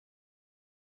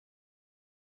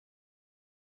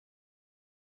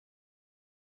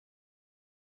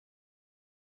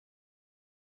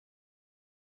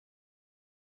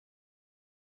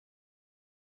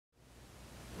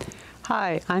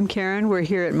Hi, I'm Karen. We're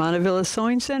here at Montavilla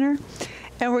Sewing Center,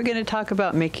 and we're going to talk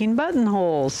about making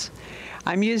buttonholes.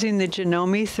 I'm using the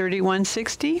Janome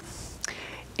 3160,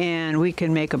 and we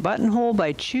can make a buttonhole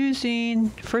by choosing,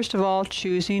 first of all,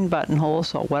 choosing buttonhole.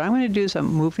 So what I'm going to do is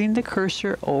I'm moving the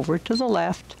cursor over to the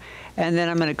left, and then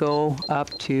I'm going to go up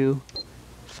to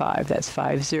 5. That's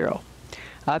 50.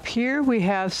 Up here we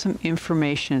have some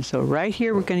information. So right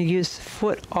here we're going to use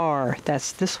foot R.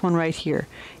 That's this one right here.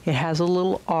 It has a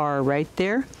little R right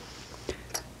there.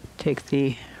 Take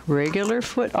the regular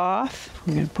foot off.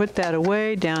 I'm going to put that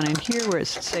away down in here where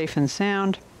it's safe and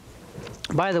sound.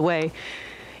 By the way,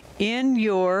 in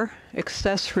your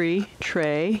accessory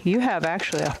tray you have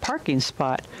actually a parking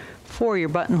spot for your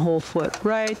buttonhole foot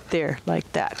right there,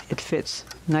 like that. It fits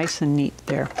nice and neat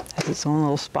there. It has its own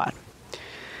little spot.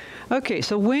 Okay,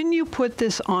 so when you put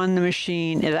this on the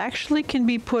machine, it actually can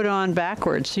be put on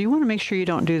backwards, so you want to make sure you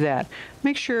don't do that.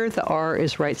 Make sure the R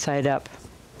is right side up.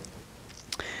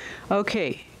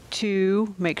 Okay,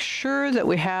 to make sure that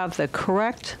we have the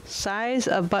correct size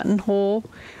of buttonhole,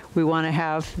 we want to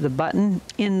have the button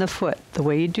in the foot. The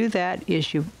way you do that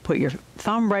is you put your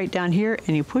thumb right down here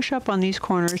and you push up on these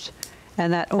corners,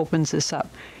 and that opens this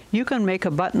up. You can make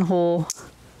a buttonhole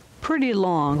pretty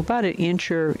long, about an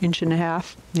inch or inch and a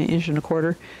half, an inch and a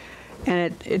quarter,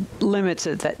 and it limits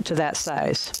it to that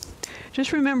size.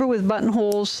 Just remember with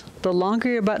buttonholes, the longer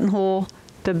your buttonhole,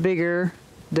 the bigger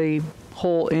the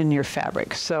hole in your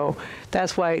fabric. So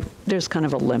that's why there's kind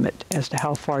of a limit as to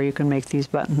how far you can make these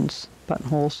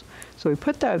buttonholes. So we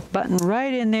put that button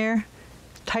right in there,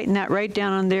 tighten that right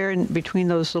down on there in between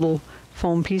those little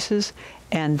foam pieces,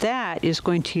 and that is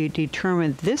going to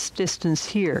determine this distance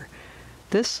here.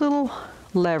 This little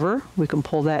lever, we can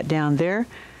pull that down there.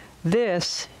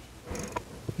 This,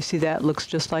 you see that looks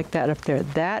just like that up there.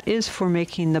 That is for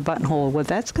making the buttonhole. What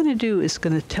that's going to do is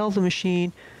going to tell the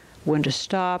machine when to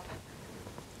stop,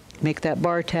 make that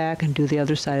bar tack, and do the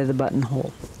other side of the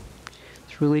buttonhole.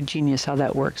 It's really genius how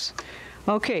that works.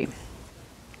 Okay,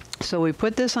 so we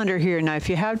put this under here. Now if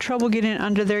you have trouble getting it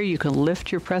under there, you can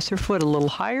lift your presser foot a little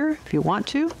higher if you want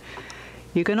to.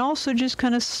 You can also just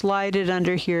kind of slide it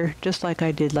under here, just like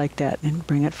I did, like that, and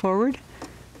bring it forward.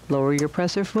 Lower your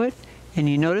presser foot, and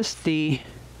you notice the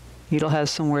needle has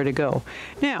somewhere to go.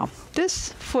 Now,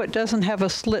 this foot doesn't have a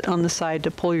slit on the side to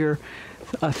pull your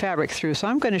fabric through, so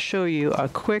I'm going to show you a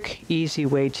quick, easy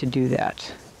way to do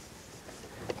that.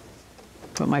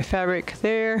 Put my fabric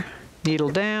there, needle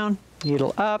down,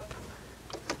 needle up,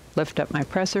 lift up my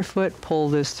presser foot, pull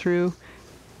this through,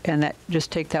 and that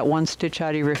just take that one stitch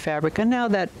out of your fabric, and now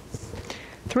that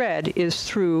thread is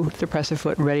through the presser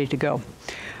foot and ready to go.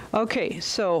 Okay,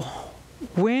 so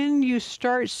when you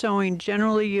start sewing,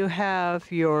 generally you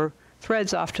have your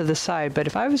threads off to the side, but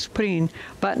if I was putting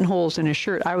buttonholes in a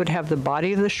shirt, I would have the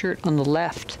body of the shirt on the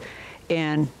left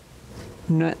and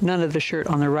none of the shirt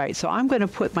on the right. So I'm going to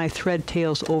put my thread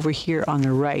tails over here on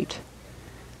the right,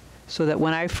 so that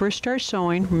when I first start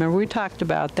sewing, remember we talked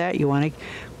about that, you want to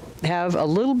have a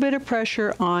little bit of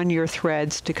pressure on your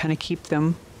threads to kind of keep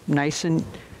them nice and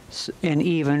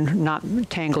even, not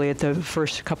tangly at the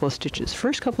first couple of stitches.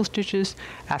 First couple of stitches,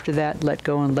 after that, let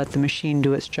go and let the machine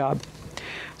do its job.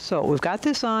 So we've got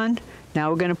this on. Now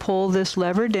we're going to pull this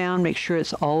lever down, make sure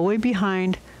it's all the way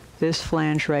behind this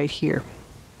flange right here.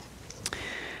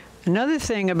 Another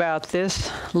thing about this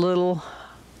little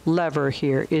lever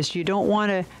here is you don't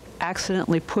want to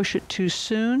accidentally push it too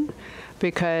soon,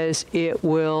 because it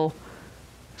will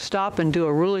stop and do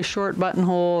a really short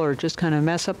buttonhole or just kind of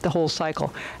mess up the whole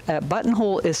cycle. A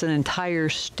buttonhole is an entire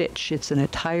stitch. It's an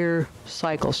entire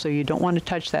cycle, so you don't want to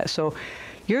touch that. So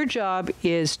your job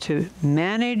is to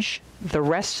manage the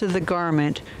rest of the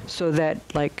garment so that,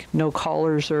 like, no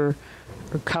collars or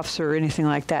cuffs or anything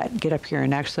like that get up here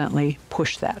and accidentally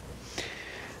push that.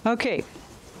 Okay,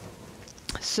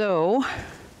 so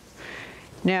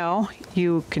now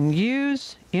you can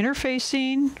use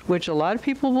interfacing, which a lot of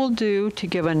people will do to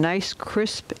give a nice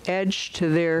crisp edge to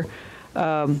their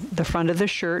the front of the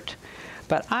shirt.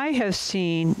 But I have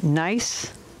seen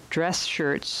nice dress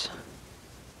shirts,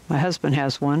 my husband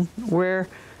has one, where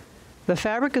the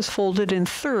fabric is folded in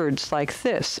thirds like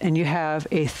this, and you have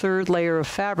a third layer of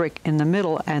fabric in the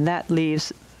middle, and that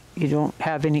leaves, you don't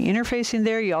have any interfacing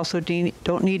there. You also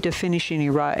don't need to finish any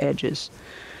raw edges.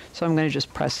 So I'm going to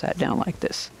just press that down like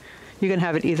this. You can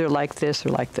have it either like this or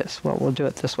like this. Well, we'll do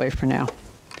it this way for now.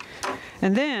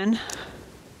 And then,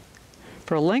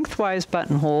 for lengthwise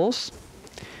buttonholes,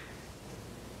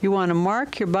 you want to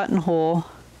mark your buttonhole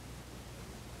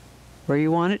where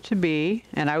you want it to be,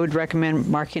 and I would recommend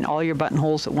marking all your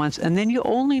buttonholes at once, and then you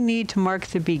only need to mark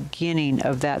the beginning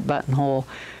of that buttonhole,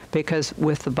 because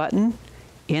with the button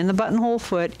in the buttonhole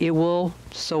foot, it will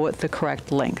sew it the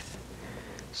correct length.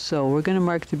 So we're going to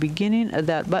mark the beginning of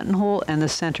that buttonhole and the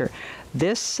center.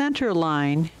 This center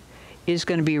line is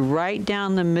going to be right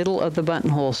down the middle of the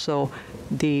buttonhole. So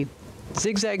the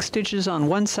zigzag stitches on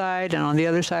one side and on the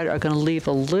other side are going to leave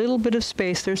a little bit of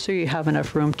space there so you have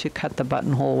enough room to cut the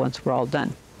buttonhole once we're all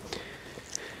done.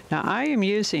 Now I am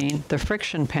using the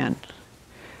friction pen.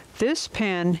 This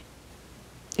pen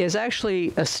is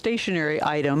actually a stationary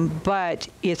item, but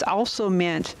it's also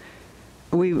meant,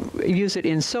 we use it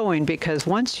in sewing because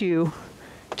once you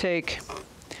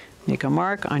make a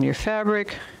mark on your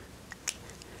fabric,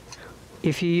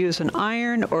 if you use an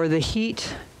iron or the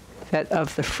heat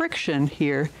of the friction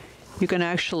here, you can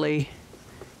actually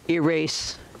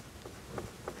erase.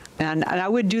 And I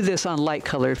would do this on light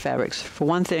colored fabrics. For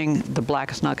one thing, the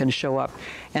black is not going to show up.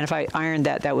 And if I ironed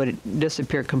that, that would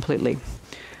disappear completely.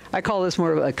 I call this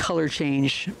more of a color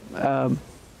change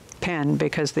pen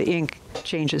because the ink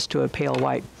changes to a pale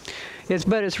white.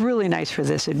 But it's really nice for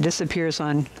this. It disappears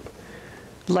on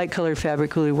light colored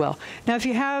fabric really well. Now if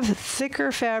you have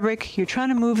thicker fabric, you're trying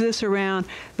to move this around,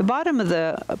 the bottom of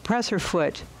the presser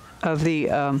foot of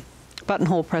the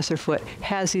buttonhole presser foot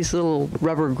has these little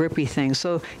rubber grippy things,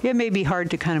 so it may be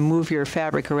hard to kind of move your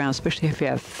fabric around, especially if you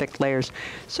have thick layers.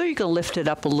 So you can lift it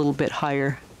up a little bit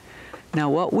higher. Now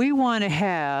what we want to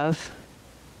have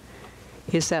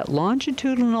is that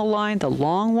longitudinal line, the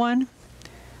long one,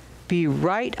 be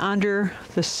right under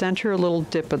the center little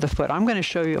dip of the foot. I'm going to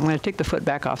show you, I'm going to take the foot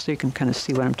back off so you can kind of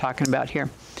see what I'm talking about here.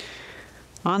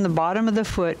 On the bottom of the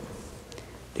foot,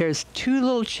 there's two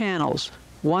little channels,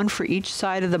 one for each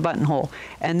side of the buttonhole,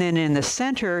 and then in the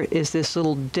center is this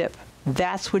little dip.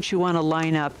 That's what you want to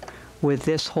line up with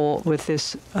this hole, with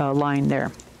this line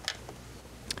there.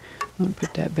 I'm going to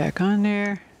put that back on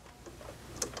there,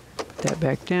 put that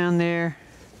back down there.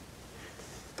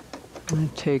 I'm going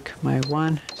to take my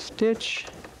one stitch,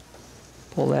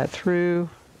 pull that through,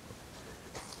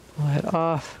 pull that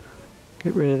off,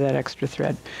 get rid of that extra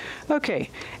thread. Okay,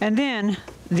 and then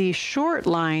the short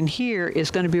line here is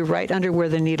going to be right under where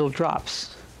the needle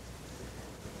drops.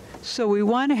 So we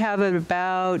want to have it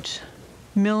about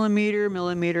millimeter,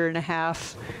 millimeter and a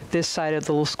half this side of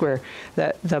the little square.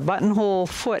 The buttonhole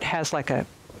foot has like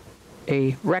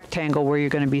a rectangle where you're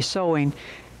going to be sewing,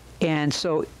 and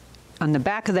so on the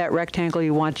back of that rectangle,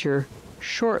 you want your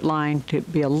short line to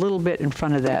be a little bit in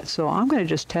front of that. So I'm going to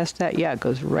just test that. Yeah, it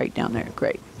goes right down there.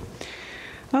 Great.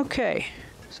 Okay,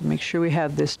 so make sure we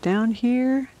have this down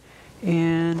here.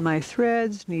 And my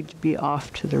threads need to be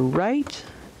off to the right,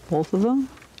 both of them.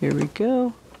 Here we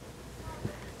go.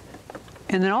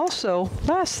 And then also,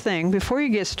 last thing, before you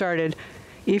get started,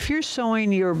 if you're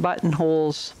sewing your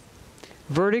buttonholes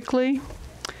vertically,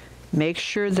 make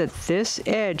sure that this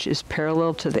edge is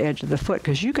parallel to the edge of the foot,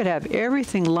 because you could have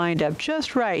everything lined up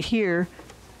just right here,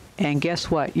 and guess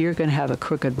what? You're going to have a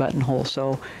crooked buttonhole.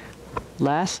 So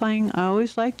last thing I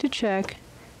always like to check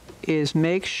is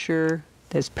make sure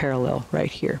that's parallel right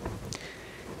here.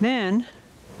 Then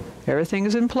everything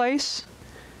is in place.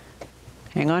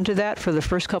 Hang on to that for the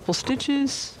first couple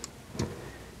stitches.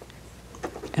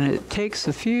 And it takes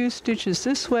a few stitches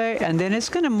this way, and then it's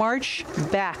going to march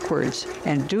backwards.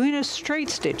 And doing a straight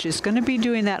stitch is going to be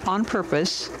doing that on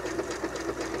purpose.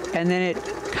 And then it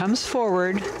comes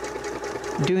forward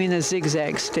doing a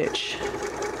zigzag stitch.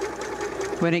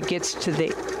 When it gets to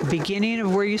the beginning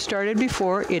of where you started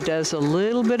before, it does a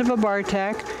little bit of a bar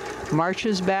tack,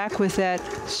 marches back with that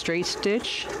straight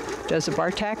stitch, does a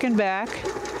bar tack and back,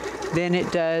 then it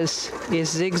does a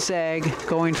zigzag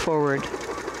going forward.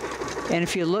 And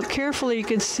if you look carefully, you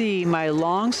can see my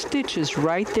long stitches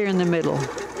right there in the middle.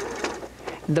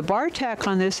 The bar tack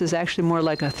on this is actually more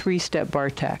like a 3-step bar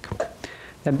tack.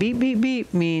 The beep, beep,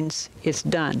 beep means it's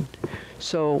done.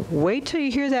 So wait till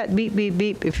you hear that beep, beep,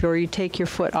 beep before you take your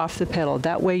foot off the pedal.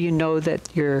 That way you know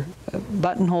that your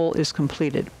buttonhole is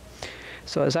completed.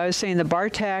 So as I was saying, the bar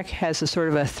tack has a sort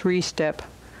of a 3-step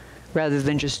rather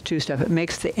than just 2-step. It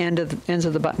makes the ends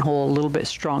of the buttonhole a little bit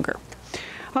stronger.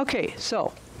 Okay,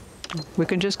 so we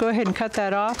can just go ahead and cut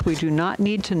that off. We do not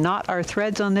need to knot our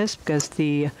threads on this because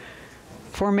the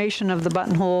formation of the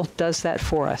buttonhole does that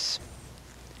for us.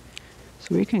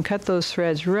 So we can cut those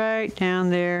threads right down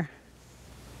there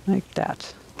like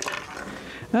that.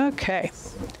 Okay.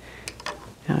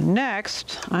 Now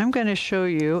next, I'm going to show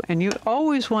you, and you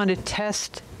always want to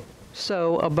test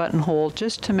sew a buttonhole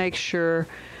just to make sure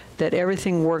that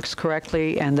everything works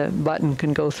correctly and the button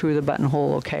can go through the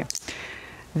buttonhole okay.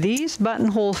 These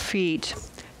buttonhole feet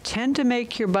tend to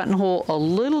make your buttonhole a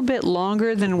little bit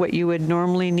longer than what you would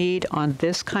normally need on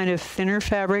this kind of thinner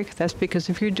fabric. That's because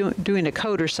if you're doing a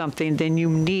coat or something, then you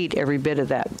need every bit of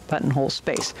that buttonhole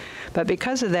space. But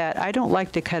because of that, I don't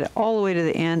like to cut it all the way to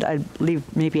the end. I leave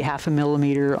maybe 1/2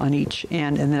 millimeter on each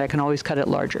end, and then I can always cut it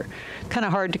larger. Kind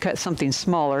of hard to cut something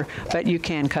smaller, but you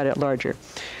can cut it larger.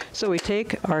 So we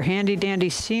take our handy dandy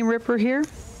seam ripper here.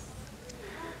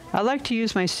 I like to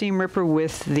use my seam ripper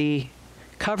with the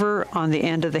cover on the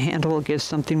end of the handle. It gives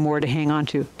something more to hang on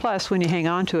to. Plus, when you hang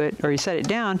on to it or you set it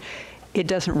down, it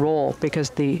doesn't roll because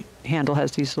the handle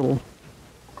has these little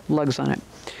lugs on it.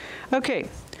 Okay,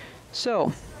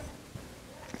 so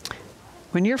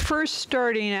when you're first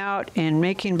starting out and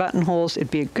making buttonholes, it'd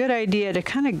be a good idea to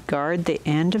kind of guard the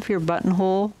end of your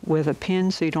buttonhole with a pin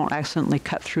so you don't accidentally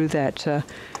cut through that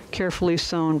carefully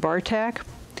sewn bar tack.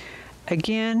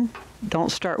 Again,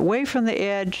 don't start way from the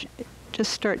edge.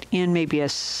 Just start in maybe a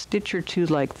stitch or two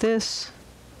like this,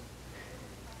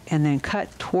 and then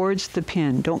cut towards the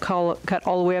pin. Don't cut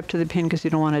all the way up to the pin because you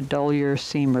don't want to dull your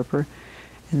seam ripper.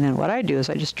 And then what I do is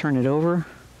I just turn it over,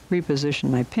 reposition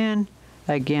my pin.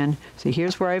 Again, see,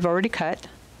 here's where I've already cut.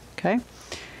 Okay,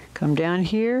 come down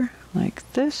here like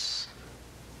this,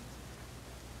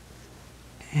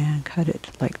 and cut it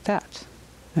like that.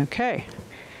 Okay,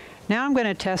 now I'm going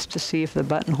to test to see if the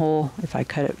buttonhole, if I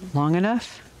cut it long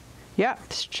enough. Yeah,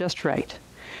 it's just right.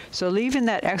 So leaving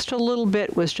that extra little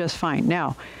bit was just fine.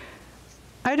 Now,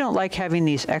 I don't like having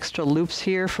these extra loops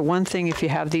here. For one thing, if you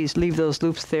have these, leave those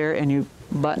loops there and you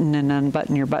button and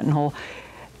unbutton your buttonhole,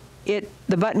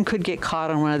 the button could get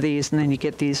caught on one of these, and then you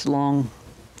get these long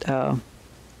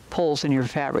pulls in your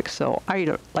fabric. So I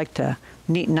don't like to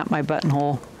neaten up my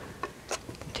buttonhole.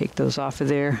 Take those off of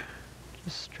there.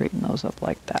 Just straighten those up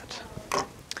like that.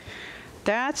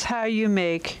 That's how you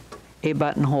make a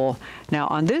buttonhole. Now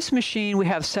on this machine we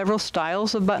have several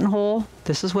styles of buttonhole.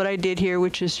 This is what I did here,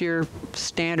 which is your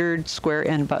standard square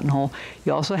end buttonhole.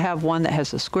 You also have one that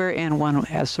has a square end, one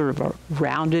has sort of a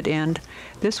rounded end.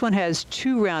 This one has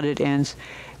 2 rounded ends.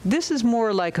 This is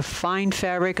more like a fine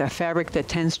fabric, a fabric that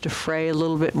tends to fray a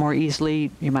little bit more easily.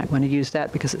 You might want to use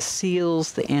that because it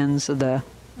seals the ends of the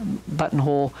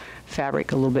buttonhole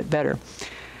fabric a little bit better.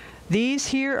 These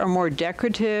here are more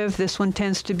decorative. This one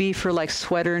tends to be for like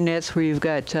sweater knits where you've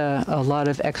got a lot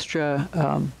of extra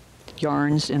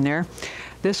yarns in there.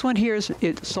 This one here,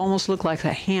 it's almost look like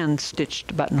a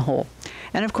hand-stitched buttonhole.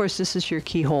 And of course, this is your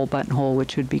keyhole buttonhole,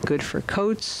 which would be good for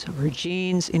coats or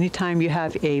jeans. Anytime you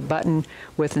have a button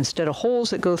with, instead of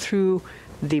holes that go through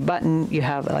the button, you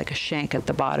have like a shank at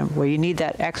the bottom where you need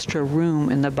that extra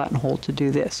room in the buttonhole to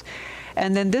do this.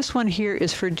 And then this one here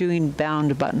is for doing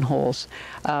bound buttonholes.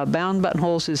 Bound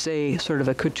buttonholes is a sort of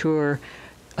a couture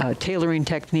tailoring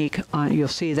technique. You'll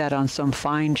see that on some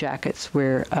fine jackets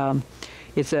where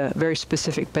it's a very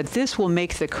specific, but this will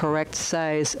make the correct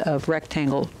size of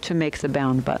rectangle to make the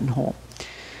bound buttonhole.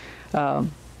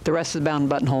 The rest of the bound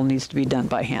buttonhole needs to be done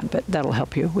by hand, but that'll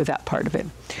help you with that part of it.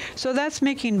 So that's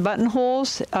making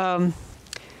buttonholes.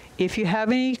 If you have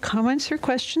any comments or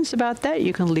questions about that,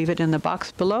 you can leave it in the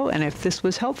box below. And if this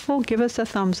was helpful, give us a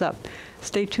thumbs up.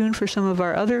 Stay tuned for some of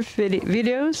our other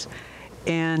videos,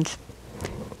 and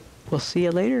we'll see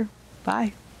you later.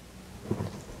 Bye.